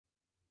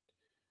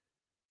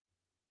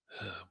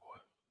Oh, boy.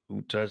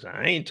 Who touched?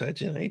 I ain't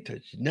touching. I ain't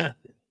touching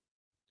nothing.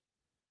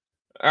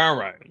 All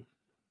right.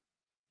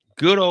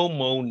 Good old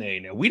Monet.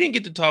 Now, we didn't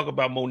get to talk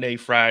about Monet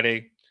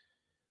Friday.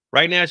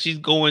 Right now, she's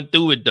going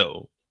through it,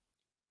 though.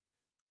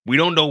 We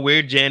don't know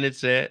where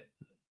Janet's at.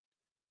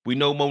 We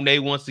know Monet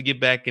wants to get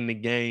back in the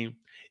game.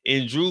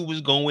 And Drew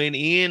was going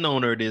in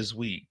on her this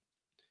week.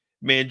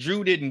 Man,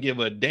 Drew didn't give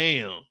a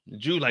damn.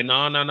 Drew like,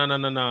 no, no, no, no,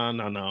 no, no,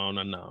 no, no,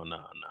 no, no,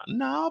 no,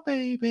 no,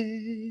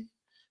 baby.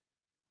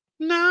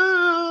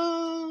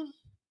 No.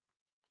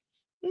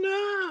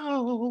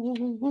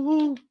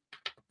 No.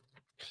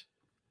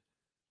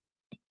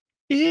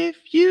 If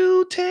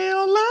you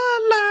tell a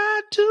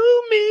lie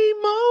to me,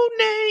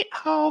 Monet,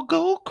 I'll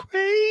go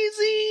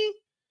crazy.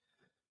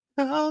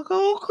 I'll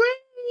go crazy.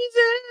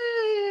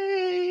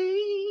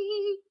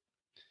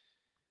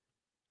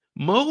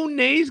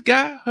 Monet's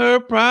got her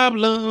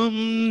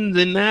problems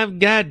and I've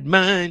got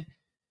mine.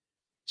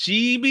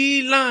 She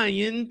be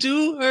lying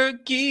to her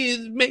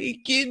kids,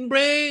 making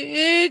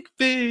breakfast.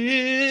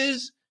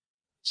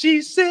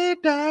 She said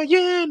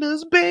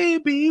Diana's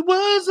baby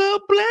was a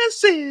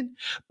blessing,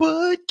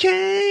 but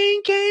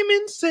Kane came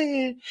and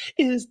said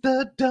it's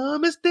the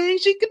dumbest thing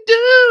she could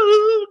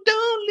do.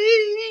 Don't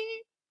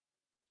leave.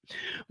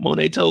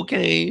 Monet told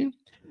Kane,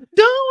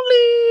 don't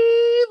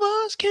leave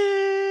us,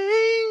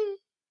 Kane.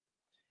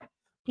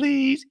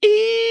 Please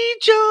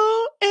eat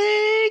your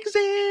eggs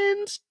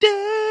and stay.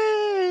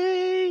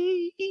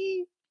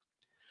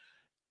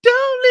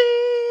 Don't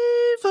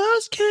leave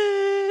us,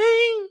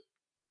 Kane.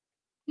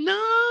 No,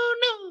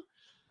 no.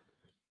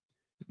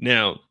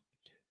 Now,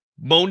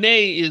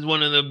 Monet is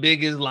one of the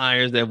biggest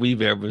liars that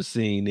we've ever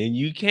seen. And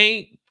you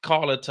can't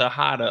call a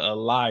Tejada a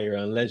liar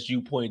unless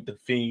you point the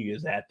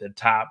fingers at the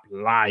top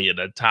liar,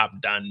 the top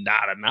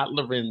Dandada, not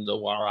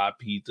Lorenzo,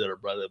 RIP to the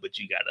brother, but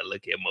you got to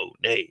look at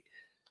Monet.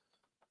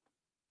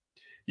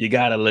 You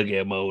got to look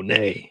at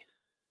Monet.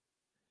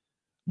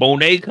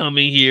 Monet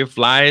coming here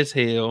fly as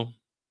hell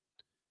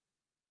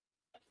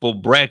for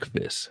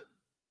breakfast.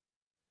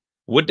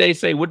 What they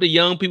say, what the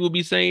young people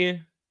be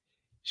saying?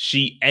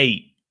 She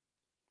ate.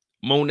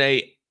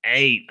 Monet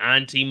ate.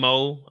 Auntie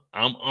Mo,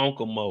 I'm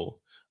Uncle Mo.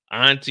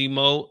 Auntie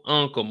Mo,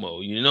 Uncle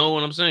Mo. You know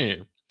what I'm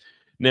saying?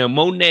 Now,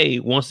 Monet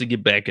wants to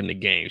get back in the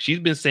game. She's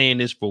been saying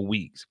this for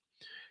weeks.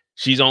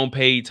 She's on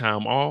paid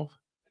time off.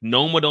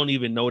 Noma don't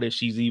even know that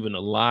she's even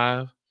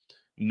alive.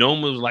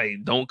 Noma was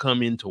like, don't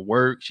come into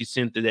work. She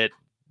sent that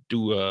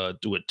through a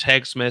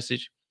text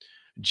message.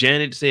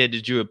 Janet said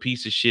that you're a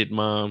piece of shit,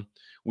 mom.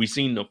 We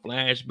seen the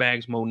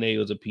flashbacks. Monet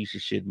was a piece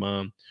of shit,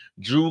 mom.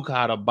 Drew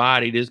caught a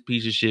body. This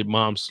piece of shit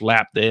mom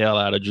slapped the hell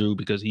out of Drew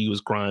because he was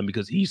crying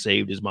because he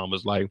saved his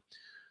mama's life.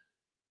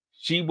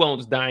 She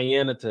wants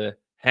Diana to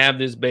have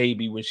this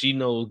baby when she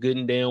knows good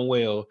and damn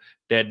well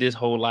that this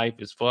whole life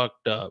is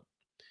fucked up.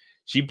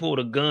 She pulled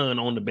a gun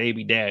on the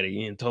baby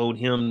daddy and told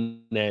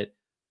him that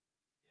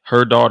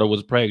her daughter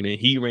was pregnant.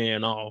 He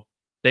ran off.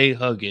 They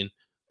hugging.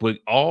 But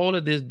all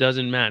of this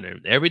doesn't matter.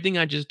 Everything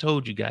I just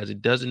told you guys,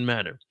 it doesn't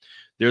matter.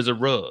 There's a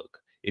rug.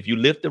 If you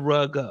lift the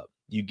rug up,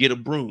 you get a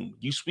broom,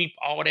 you sweep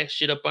all that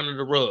shit up under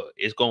the rug.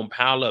 It's going to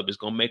pile up. It's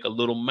going to make a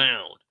little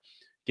mound.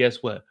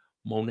 Guess what?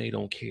 Monet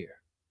don't care.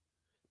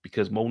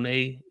 Because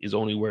Monet is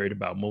only worried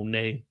about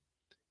Monet.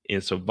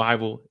 And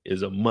survival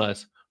is a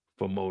must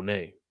for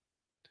Monet.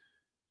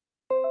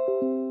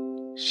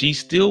 She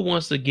still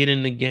wants to get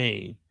in the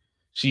game.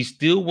 She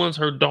still wants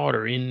her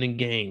daughter in the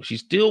game. She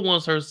still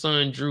wants her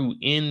son Drew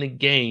in the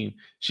game.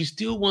 She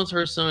still wants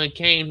her son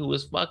Kane, who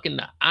is fucking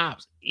the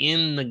ops,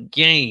 in the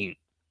game.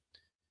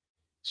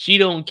 She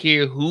don't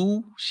care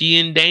who she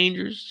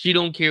endangers. She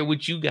don't care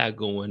what you got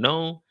going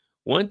on.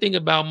 One thing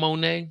about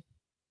Monet,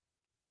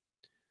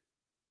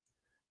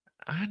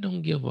 I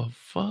don't give a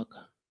fuck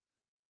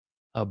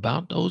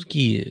about those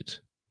kids.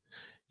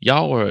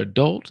 Y'all are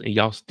adults and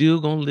y'all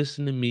still gonna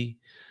listen to me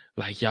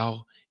like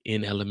y'all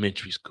in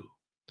elementary school.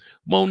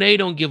 Monet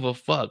don't give a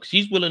fuck.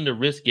 She's willing to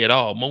risk it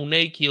all.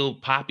 Monet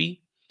killed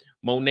Poppy.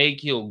 Monet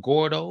killed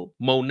Gordo.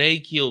 Monet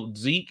killed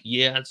Zeke.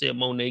 Yeah, I said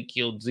Monet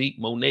killed Zeke.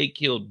 Monet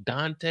killed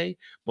Dante.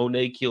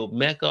 Monet killed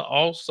Mecca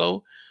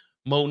also.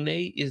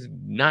 Monet is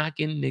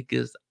knocking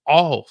niggas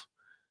off.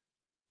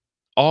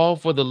 All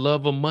for the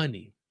love of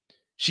money.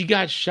 She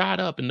got shot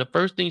up, and the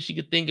first thing she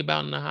could think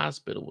about in the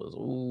hospital was,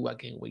 "Ooh, I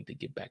can't wait to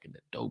get back in the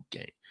dope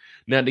game."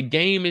 Now, the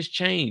game has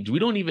changed. We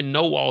don't even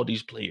know all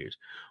these players.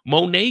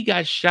 Monet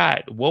got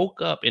shot,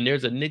 woke up, and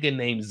there's a nigga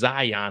named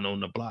Zion on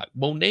the block.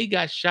 Monet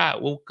got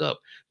shot, woke up.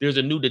 There's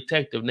a new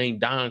detective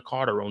named Don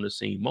Carter on the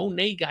scene.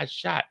 Monet got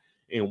shot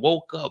and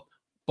woke up.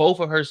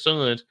 Both of her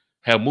sons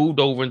have moved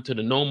over into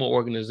the Noma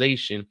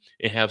organization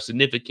and have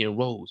significant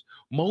roles.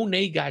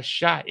 Monet got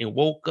shot and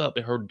woke up,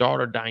 and her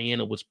daughter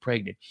Diana was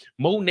pregnant.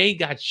 Monet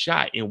got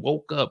shot and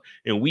woke up,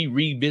 and we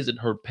revisit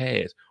her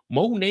past.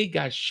 Monet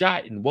got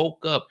shot and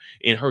woke up,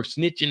 and her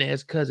snitching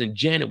ass cousin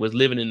Janet was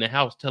living in the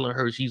house telling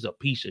her she's a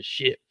piece of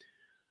shit.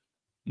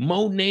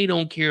 Monet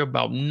don't care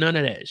about none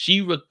of that.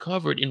 She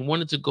recovered and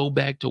wanted to go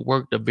back to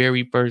work the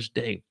very first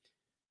day.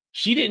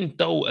 She didn't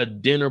throw a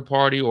dinner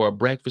party or a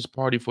breakfast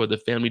party for the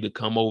family to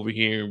come over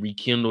here and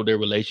rekindle their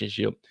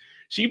relationship.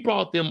 She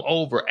brought them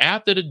over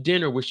after the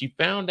dinner where she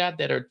found out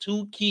that her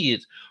 2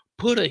 kids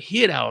put a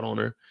hit out on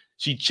her.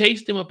 She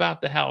chased them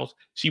about the house.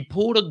 She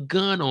pulled a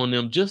gun on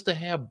them just to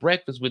have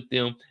breakfast with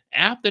them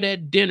after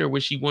that dinner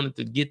where she wanted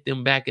to get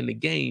them back in the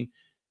game.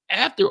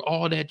 After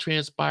all that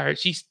transpired,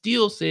 she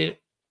still said,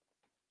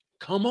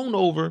 come on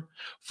over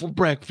for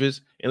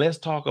breakfast and let's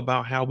talk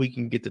about how we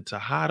can get the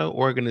Tejada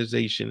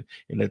organization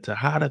and the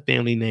Tejada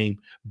family name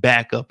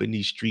back up in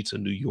these streets of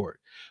New York.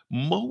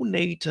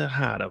 Monet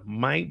Tejada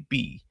might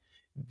be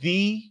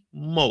the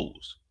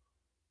most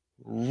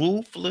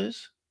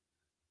ruthless,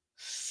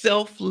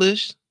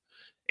 selfless,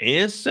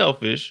 and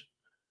selfish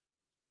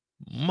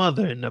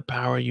mother in the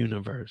power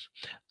universe.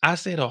 I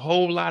said a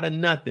whole lot of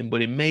nothing,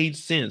 but it made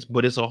sense.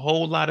 But it's a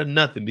whole lot of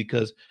nothing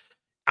because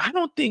I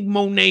don't think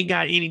Monet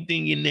got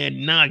anything in that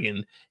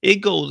noggin. It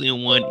goes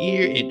in one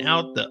ear and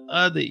out the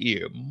other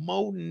ear.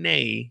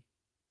 Monet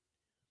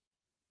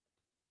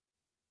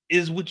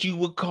is what you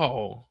would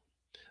call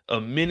a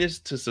menace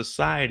to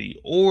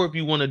society. Or if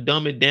you want to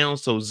dumb it down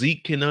so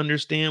Zeke can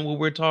understand what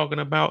we're talking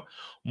about,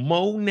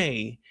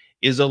 Monet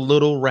is a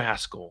little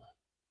rascal.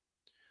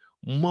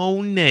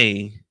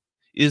 Monet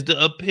is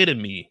the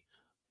epitome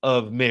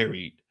of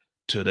married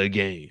to the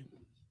game.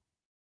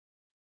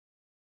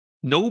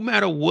 No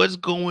matter what's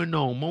going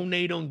on,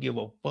 Monet don't give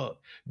a fuck.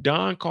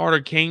 Don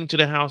Carter came to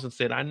the house and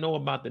said, I know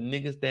about the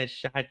niggas that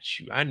shot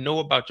you. I know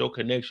about your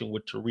connection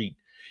with Tariq.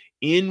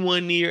 In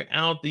one ear,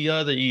 out the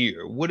other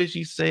ear. What did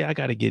she say? I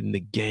got to get in the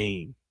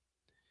game.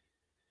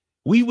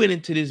 We went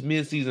into this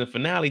mid-season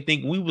finale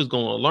thinking we was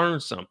going to learn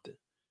something.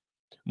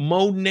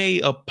 Monet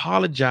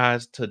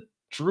apologized to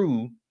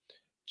Drew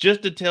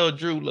just to tell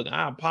Drew, look,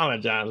 I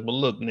apologize, but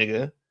look,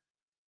 nigga,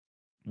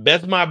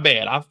 that's my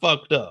bad. I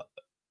fucked up.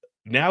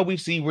 Now we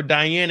see where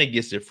Diana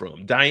gets it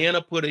from.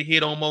 Diana put a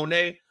hit on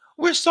Monet.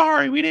 We're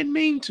sorry, we didn't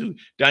mean to.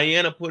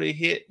 Diana put a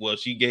hit. Well,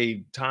 she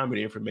gave Tommy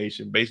the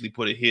information, basically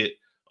put a hit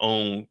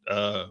on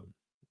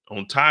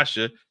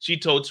Tasha. She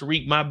told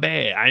Tariq, my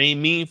bad. I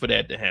didn't mean for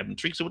that to happen.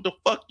 Tariq said, what the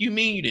fuck you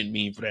mean you didn't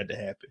mean for that to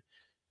happen?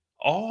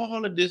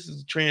 All of this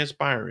is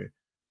transpiring.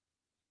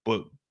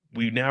 But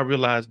we now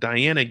realize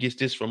Diana gets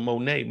this from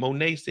Monet.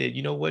 Monet said,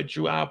 you know what,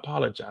 Drew, I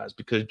apologize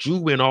because Drew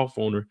went off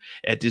on her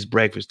at this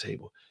breakfast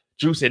table.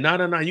 Drew said,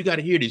 no, you got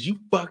to hear this. You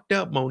fucked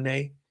up,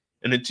 Monet.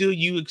 And until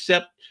you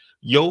accept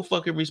your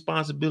fucking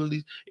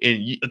responsibilities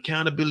and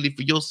accountability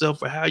for yourself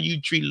for how you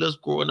treated us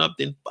growing up,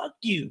 then fuck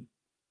you.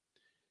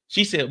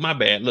 She said, my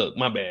bad. Look,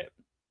 my bad.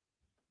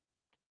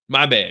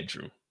 My bad,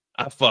 Drew.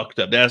 I fucked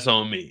up. That's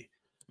on me.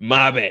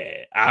 My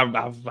bad.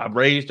 I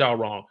raised y'all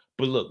wrong.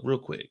 But look, real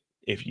quick,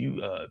 if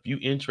you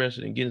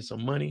interested in getting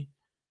some money,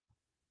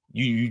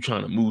 you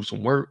trying to move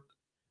some work,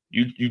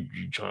 you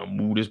trying to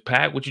move this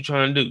pack, what you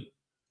trying to do?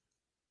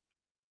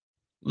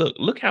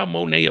 Look how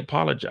Monet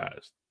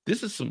apologized.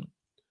 This is some,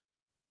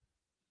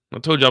 I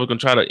told you I was going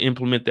to try to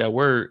implement that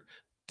word.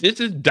 This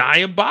is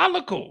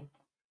diabolical.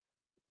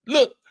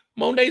 Look,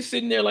 Monet's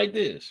sitting there like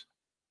this.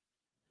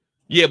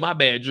 Yeah, my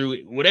bad, Drew.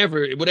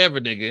 Whatever,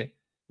 nigga.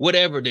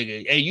 Whatever,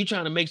 nigga. Hey, you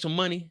trying to make some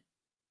money?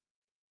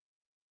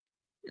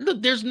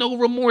 Look, there's no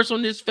remorse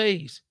on this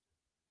face.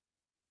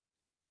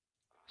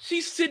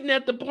 She's sitting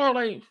at the bar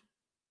like,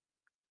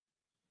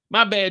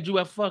 my bad, Drew.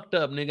 I fucked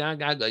up,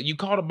 nigga. You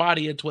caught a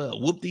body at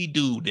 12.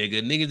 Whoop-de-doo,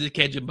 nigga. Niggas just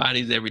catching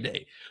bodies every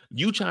day.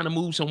 You trying to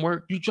move some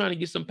work? You trying to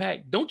get some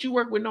pack? Don't you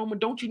work with Noma?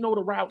 Don't you know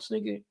the routes,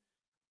 nigga?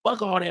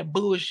 Fuck all that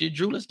bullshit,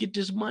 Drew. Let's get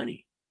this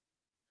money.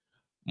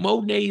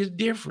 Monet is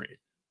different.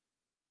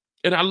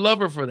 And I love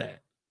her for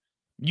that.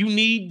 You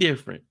need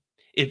different.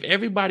 If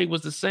everybody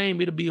was the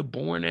same, it'll be a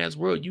boring-ass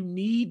world. You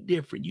need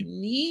different. You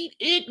need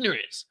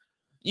ignorance.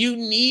 You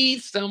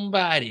need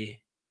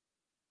somebody.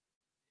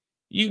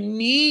 You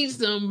need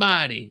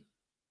somebody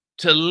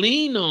to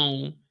lean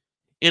on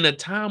in a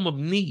time of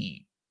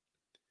need.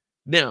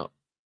 Now,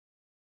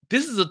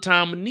 this is a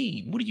time of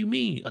need. What do you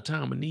mean a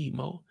time of need,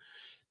 Mo?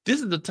 This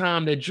is the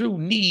time that Drew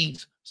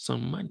needs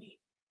some money.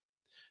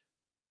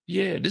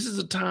 Yeah, this is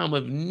a time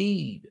of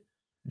need.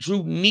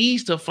 Drew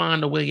needs to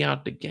find a way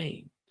out the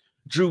game.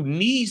 Drew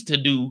needs to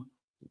do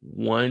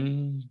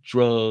one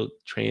drug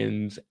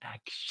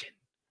transaction.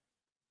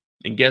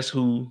 And guess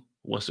who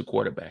wants to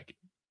quarterback it?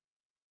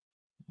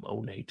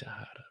 Monet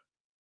Tejada.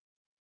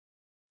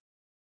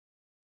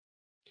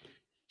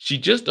 She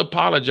just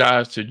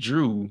apologized to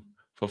Drew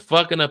for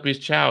fucking up his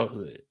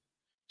childhood.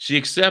 She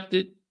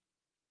accepted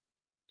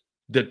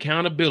the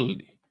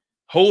accountability,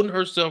 holding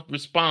herself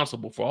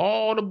responsible for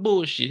all the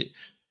bullshit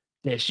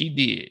that she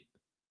did.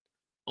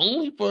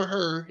 Only for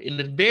her in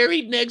the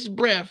very next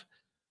breath,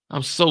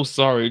 I'm so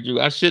sorry, Drew.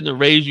 I shouldn't have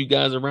raised you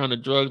guys around the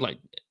drugs. Like,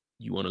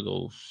 you want to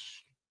go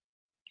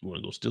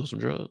steal some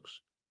drugs?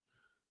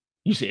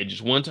 You said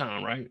just one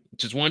time, right?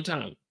 Just one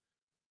time,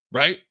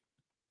 right?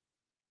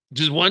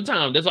 Just one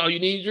time. That's all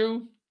you need,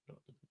 Drew?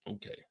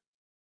 Okay.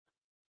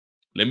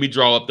 Let me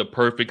draw up the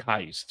perfect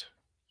heist.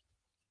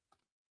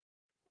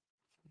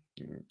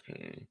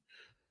 Okay.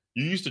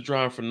 You used to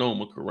drive for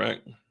Noma,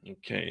 correct?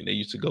 Okay. They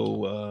used to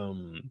go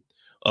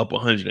up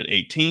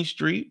 118th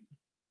Street.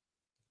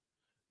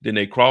 Then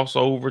they cross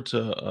over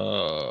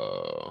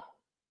to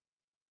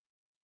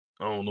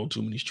I don't know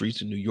too many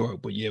streets in New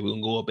York, but yeah, we're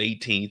gonna go up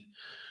 18th.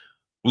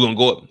 We're gonna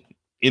go up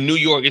in New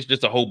York, it's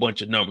just a whole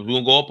bunch of numbers. We're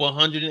gonna go up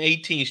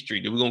 118th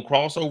Street. Then we're gonna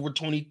cross over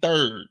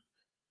 23rd.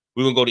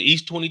 We're gonna go to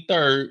East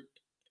 23rd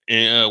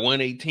and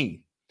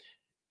 118th.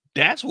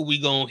 That's where we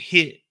gonna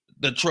hit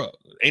the truck.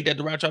 Ain't that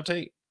the route y'all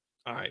take?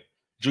 All right.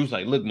 Drew's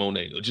like, look,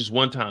 Monet, just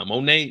one time.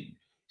 Monet,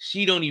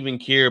 she don't even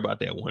care about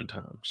that one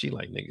time. She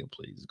like, nigga,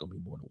 please, it's gonna be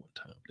more than one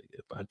time. Nigga.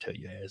 If I tell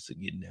your ass to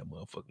get in that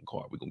motherfucking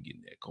car, we're gonna get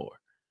in that car.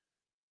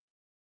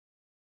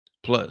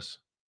 Plus,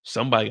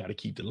 somebody got to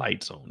keep the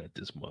lights on at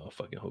this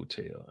motherfucking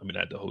hotel. I mean,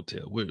 at the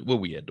hotel. Where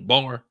we at? The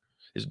bar?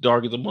 It's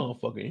dark as a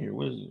motherfucker in here.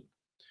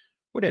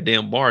 Where that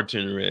damn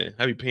bartender at?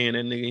 I be paying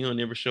that nigga. He don't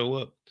never show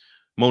up.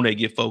 Monet,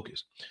 get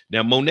focused.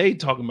 Now, Monet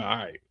talking about,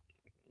 all right,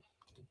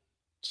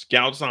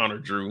 Scouts honor,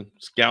 Drew.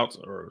 Scouts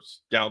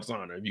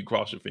honor. If you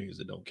cross your fingers,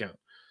 it don't count.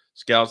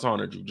 Scouts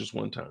honor, Drew, just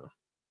one time.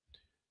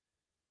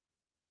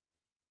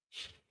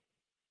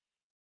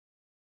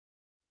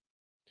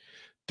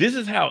 This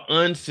is how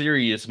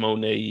unserious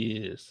Monet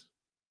is.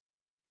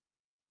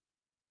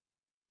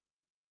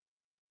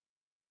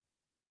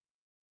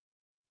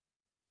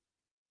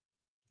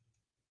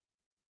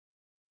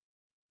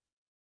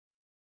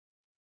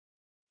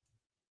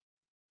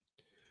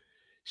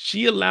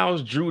 She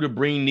allows Drew to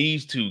bring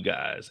these two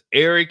guys,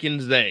 Eric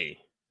and Zay.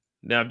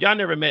 Now, if y'all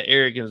never met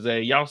Eric and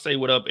Zay, y'all say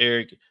what up,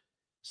 Eric.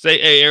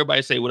 Say, hey,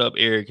 everybody say what up,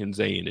 Eric and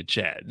Zay in the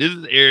chat. This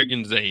is Eric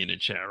and Zay in the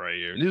chat right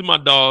here. These are my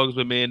dogs,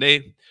 but man,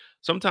 they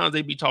sometimes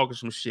they be talking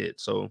some shit.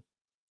 So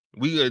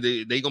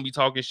they gonna be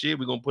talking shit.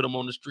 We're gonna put them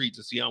on the streets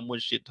and see how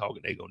much shit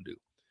talking they gonna do.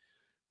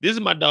 This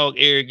is my dog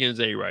Eric and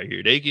Zay right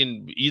here. They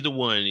can either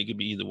one, it could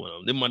be either one of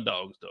them. They're my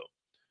dogs though.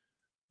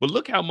 But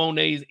look how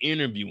Monet's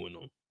interviewing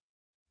them.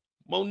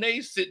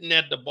 Monet's sitting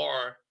at the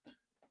bar.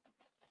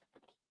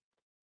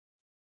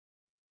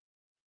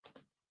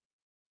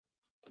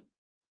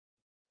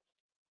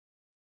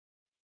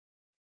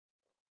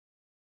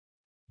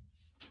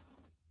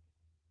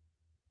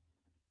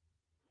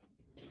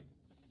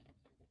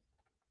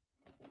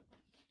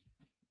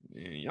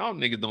 Man, y'all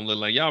niggas don't look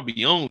like y'all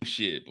be on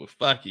shit, but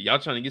fuck it. Y'all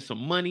trying to get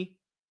some money?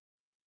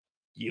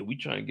 Yeah, we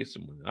trying to get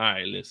some money. All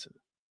right, listen.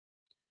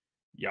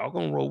 Y'all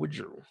gonna roll with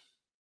Drew.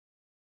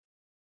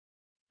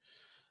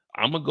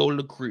 I'm gonna go to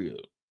the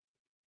crib.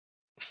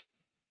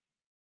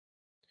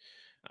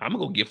 I'm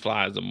gonna go get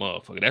fly as a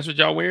motherfucker. That's what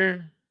y'all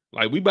wearing?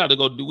 Like we about to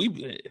go do we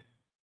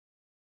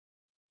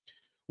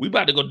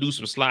about to go do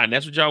some sliding.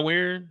 That's what y'all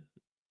wearing?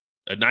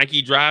 A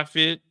Nike dry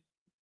fit,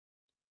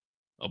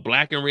 a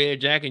black and red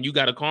jacket, and you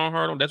got a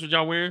Carhartt on. That's what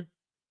y'all wearing?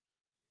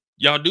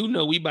 Y'all do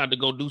know we about to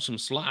go do some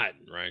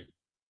sliding, right?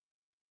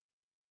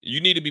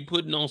 You need to be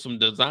putting on some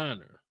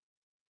designer.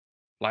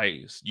 Like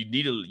you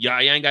need to, y'all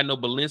ain't got no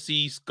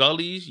Balenci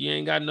Scullies. You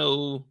ain't got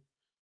no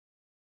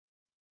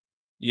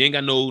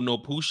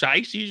Pooh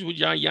Shiesties with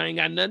y'all. Y'all ain't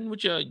got nothing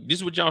with y'all. This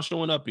is what y'all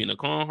showing up in, a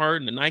Carhartt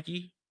and a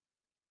Nike.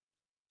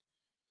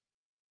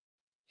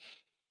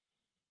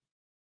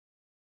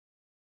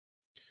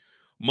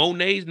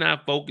 Monet's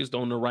not focused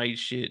on the right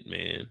shit,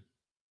 man.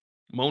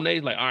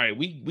 Monet's like, all right,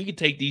 we can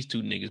take these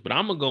two niggas, but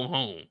I'm gonna go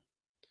home.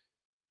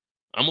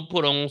 I'm gonna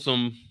put on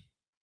some.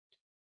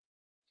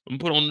 I'm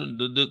gonna put on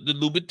the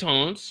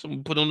Louboutins. I'm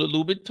gonna put on the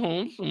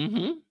Louboutins.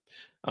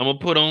 I'm gonna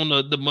put on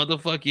the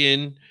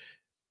motherfucking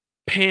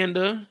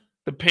panda,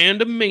 the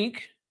panda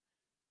mink.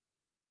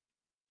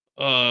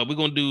 We're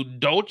gonna do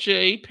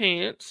Dolce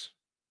pants.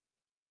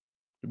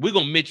 We're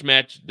gonna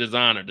mismatch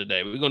designer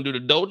today. We're gonna do the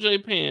Dolce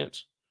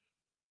pants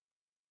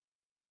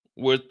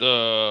with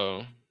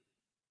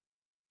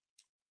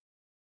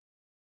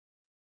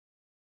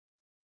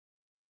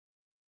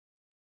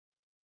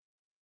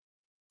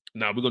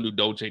now we're gonna do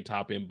Dolce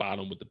top and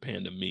bottom with the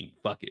panda mink.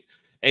 Fuck it.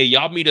 Hey,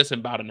 y'all meet us in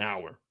about an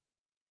hour.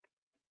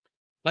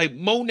 Like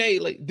Monet,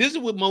 like this is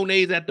what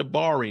Monet's at the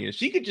bar in.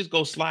 She could just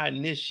go slide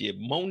in this shit.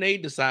 Monet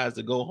decides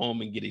to go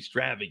home and get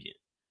extravagant.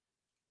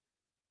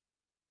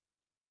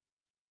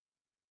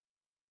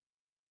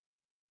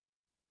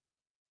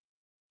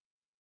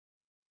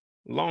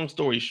 Long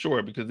story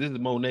short, because this is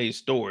Monet's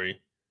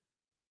story.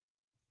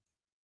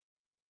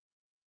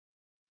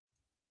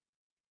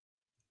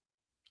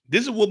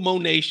 This is what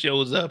Monet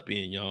shows up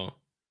in, y'all.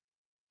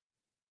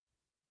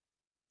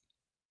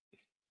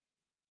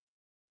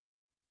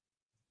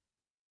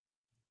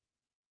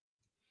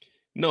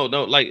 No,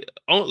 like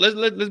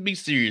let's be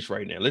serious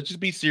right now. Let's just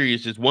be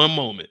serious just one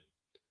moment.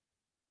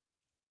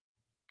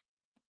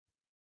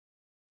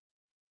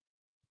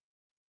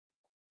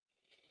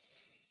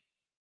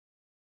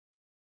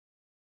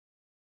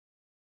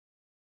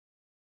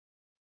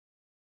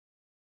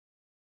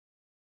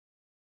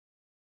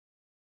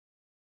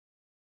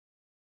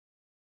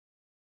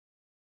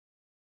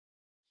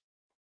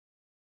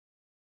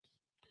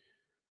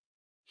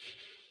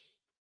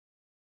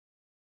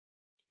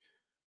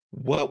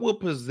 What will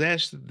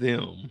possess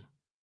them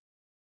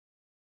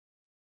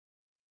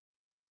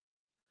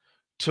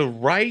to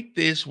write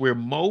this where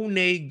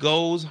Monet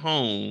goes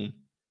home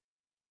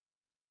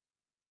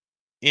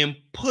and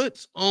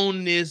puts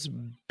on this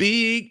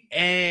big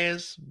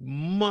ass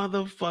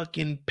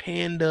motherfucking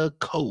panda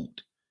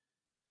coat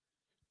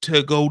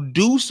to go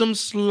do some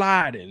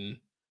sliding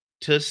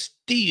to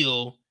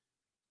steal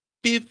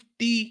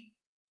 50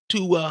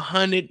 to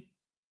 100.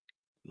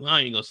 I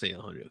ain't gonna say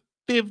 100,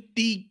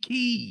 50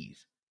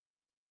 keys.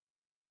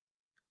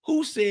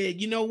 Who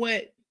said, you know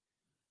what?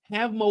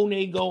 Have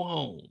Monet go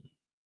home.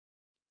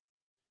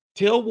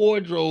 Tell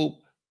Wardrobe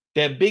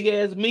that big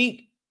ass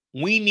mink,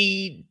 we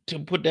need to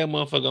put that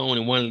motherfucker on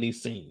in one of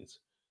these scenes.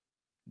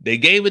 They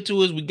gave it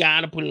to us. We got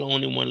to put it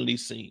on in one of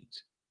these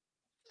scenes.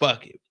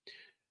 Fuck it.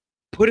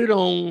 Put it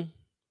on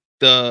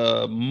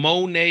the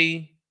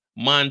Monet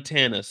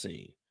Montana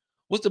scene.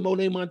 What's the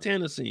Monet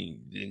Montana scene?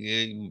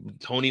 Nigga,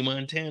 Tony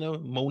Montana,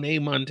 Monet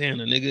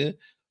Montana, nigga.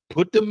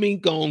 Put the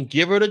mink on,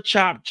 give her the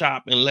chop,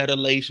 and let her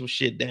lay some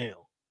shit down.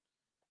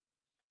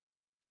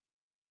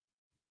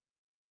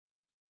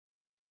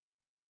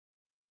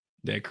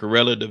 That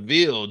Corella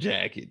DeVille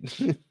jacket.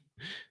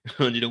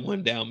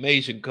 101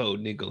 Dalmatian code,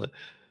 Nicola.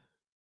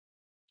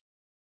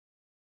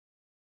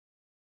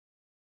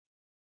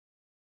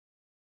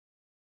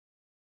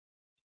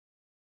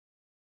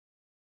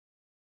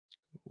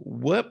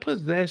 What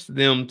possessed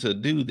them to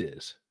do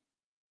this?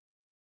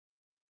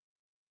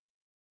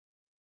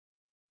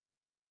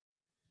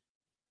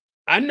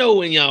 I know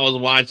when y'all was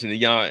watching it,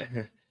 y'all,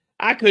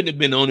 I couldn't have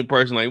been the only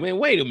person like, man,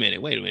 wait a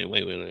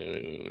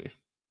minute.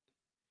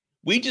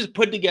 We just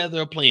put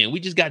together a plan.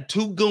 We just got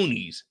 2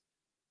 Goonies.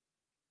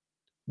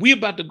 We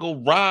about to go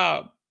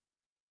rob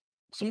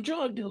some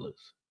drug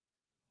dealers.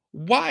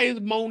 Why is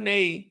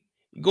Monet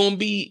gonna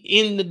be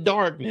in the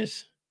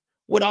darkness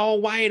with all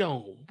white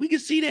on? We can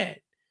see that.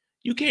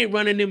 You can't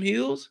run in them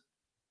hills.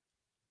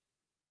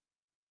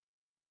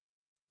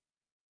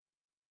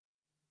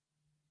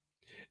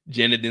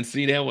 Janet didn't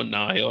see that one.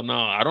 Nah, hell no.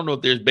 I don't know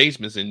if there's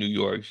basements in New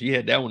York. She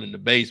had that one in the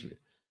basement.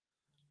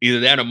 Either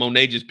that or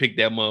Monet just picked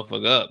that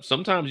motherfucker up.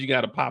 Sometimes you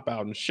got to pop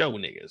out and show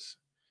niggas.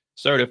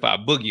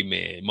 Certified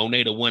boogeyman.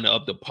 Monet the one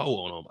up the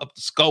pole on them, up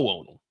the skull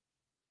on them.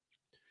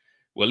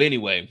 Well,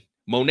 anyway,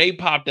 Monet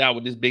popped out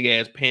with this big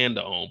ass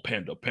panda on.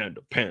 Panda.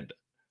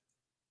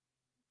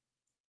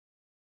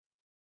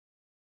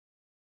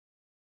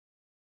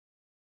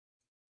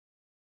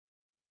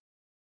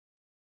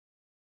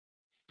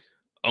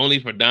 Only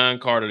for Don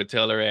Carter to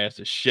tell her ass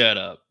to shut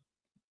up.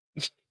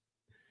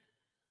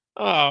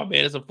 Oh,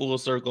 man, it's a full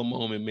circle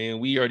moment, man.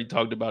 We already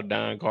talked about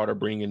Don Carter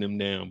bringing them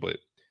down, but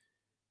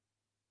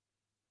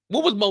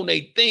what was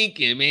Monet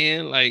thinking,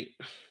 man? Like,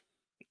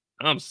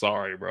 I'm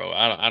sorry, bro.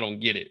 I don't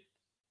get it.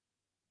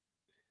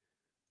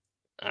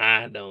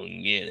 I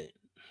don't get it.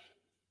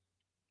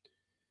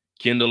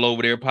 Kendall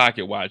over there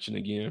pocket watching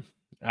again.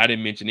 I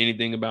didn't mention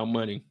anything about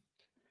money.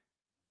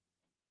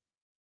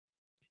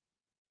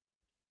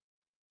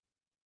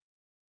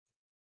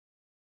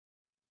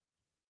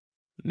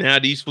 Now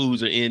these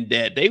fools are in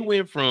debt. They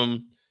went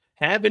from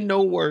having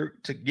no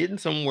work to getting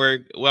some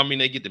work. Well, I mean,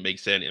 they get to make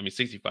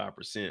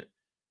 65%.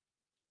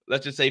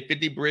 Let's just say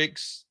 50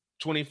 bricks,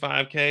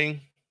 25K.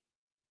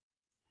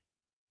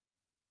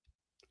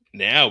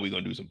 Now we're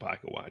gonna do some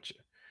pocket watching.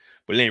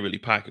 But it ain't really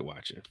pocket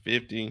watching.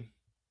 50.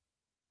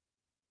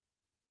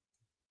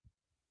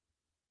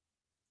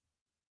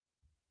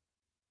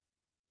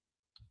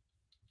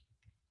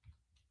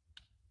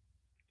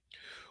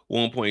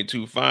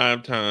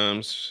 $1.25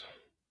 times.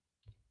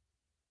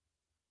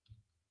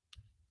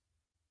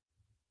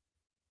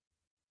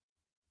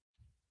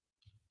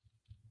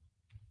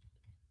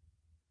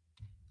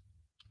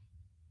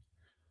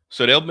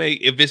 So they'll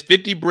make, if it's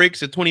 50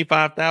 bricks at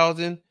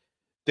 25,000,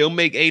 they'll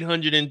make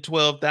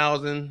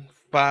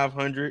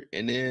 812,500,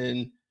 and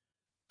then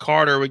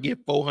Carter would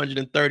get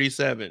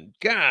 437.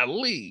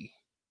 Golly.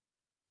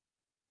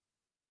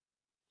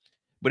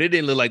 But it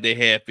didn't look like they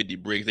had 50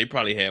 bricks. They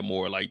probably had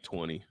more, like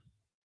 20.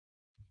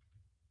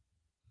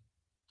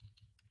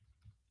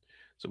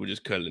 So we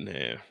just cut it in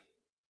half.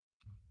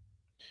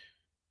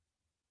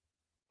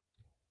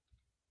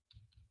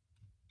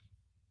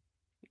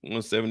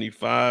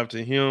 $175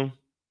 to him.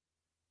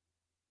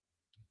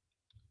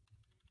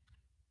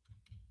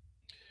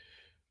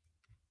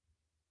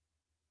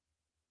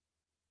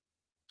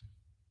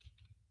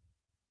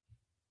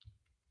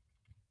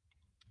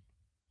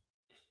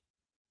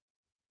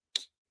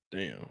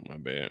 Damn, my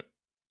bad.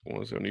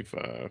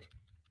 175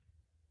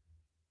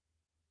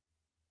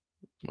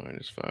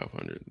 minus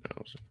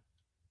 500,000.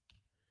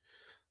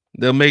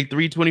 They'll make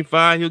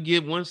 325. He'll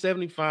get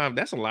 175.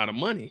 That's a lot of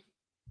money.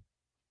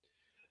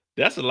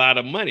 That's a lot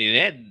of money.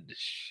 That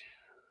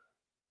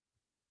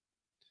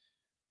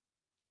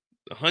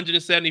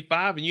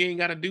 175 and you ain't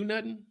got to do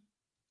nothing.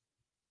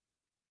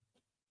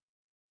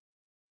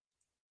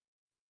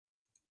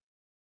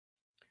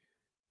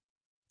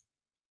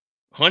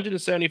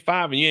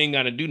 $175 and you ain't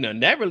got to do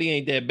nothing. That really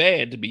ain't that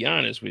bad, to be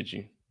honest with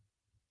you.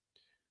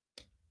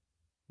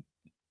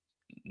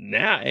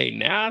 Now, hey,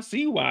 now I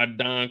see why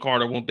Don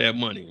Carter want that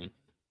money.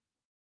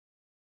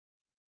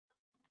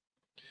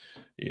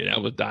 Yeah,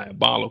 that was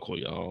diabolical,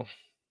 y'all.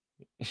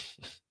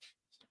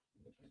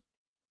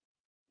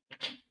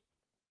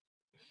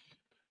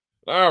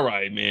 All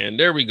right, man.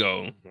 There we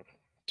go.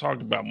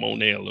 Talked about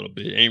Monet a little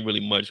bit. Ain't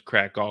really much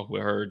crack off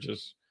with her,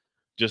 just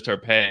her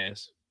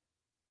past.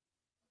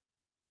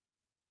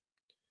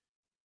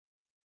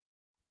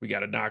 We got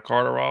to knock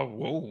Carter off.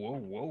 Whoa, whoa,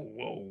 whoa,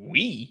 whoa.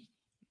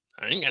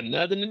 I ain't got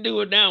nothing to do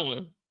with that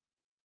one.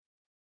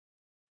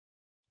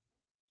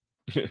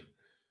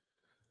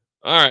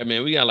 All right,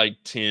 man. We got like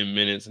 10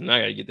 minutes, and I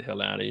gotta get the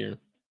hell out of here.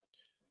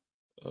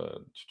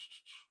 But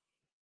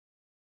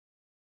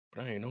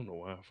I ain't on the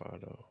Wi-Fi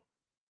though.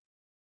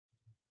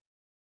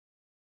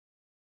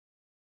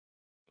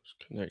 It's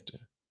connected.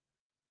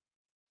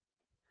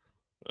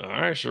 All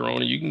right,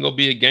 Sharona, you can go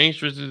be a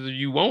gangstress if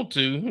you want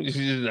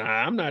to.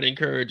 I'm not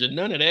encouraging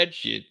none of that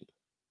shit.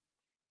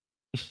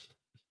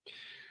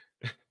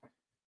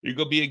 You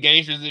go be a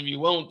gangstress if you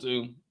want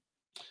to.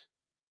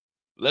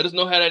 Let us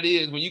know how that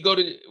is when you go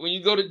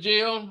to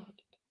jail.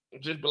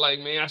 Just be like,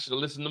 man, I should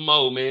have listened to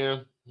Mo,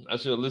 man. I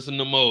should have listened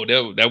to Mo.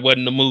 That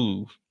wasn't the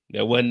move.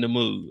 That wasn't the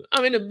move.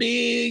 I'm in a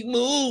big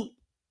mood.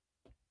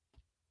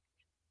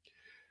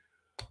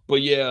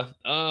 But yeah,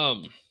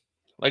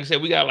 like I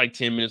said, we got like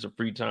 10 minutes of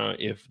free time,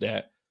 if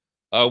that.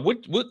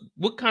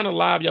 What kind of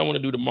live y'all want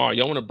to do tomorrow?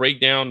 Y'all want to break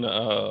down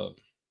the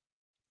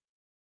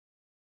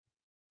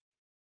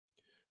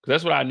because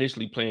that's what I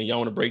initially planned. Y'all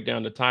want to break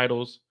down the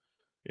titles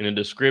and the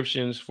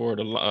descriptions for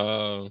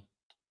the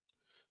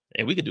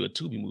and we could do a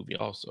Tubi movie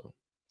also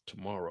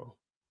tomorrow.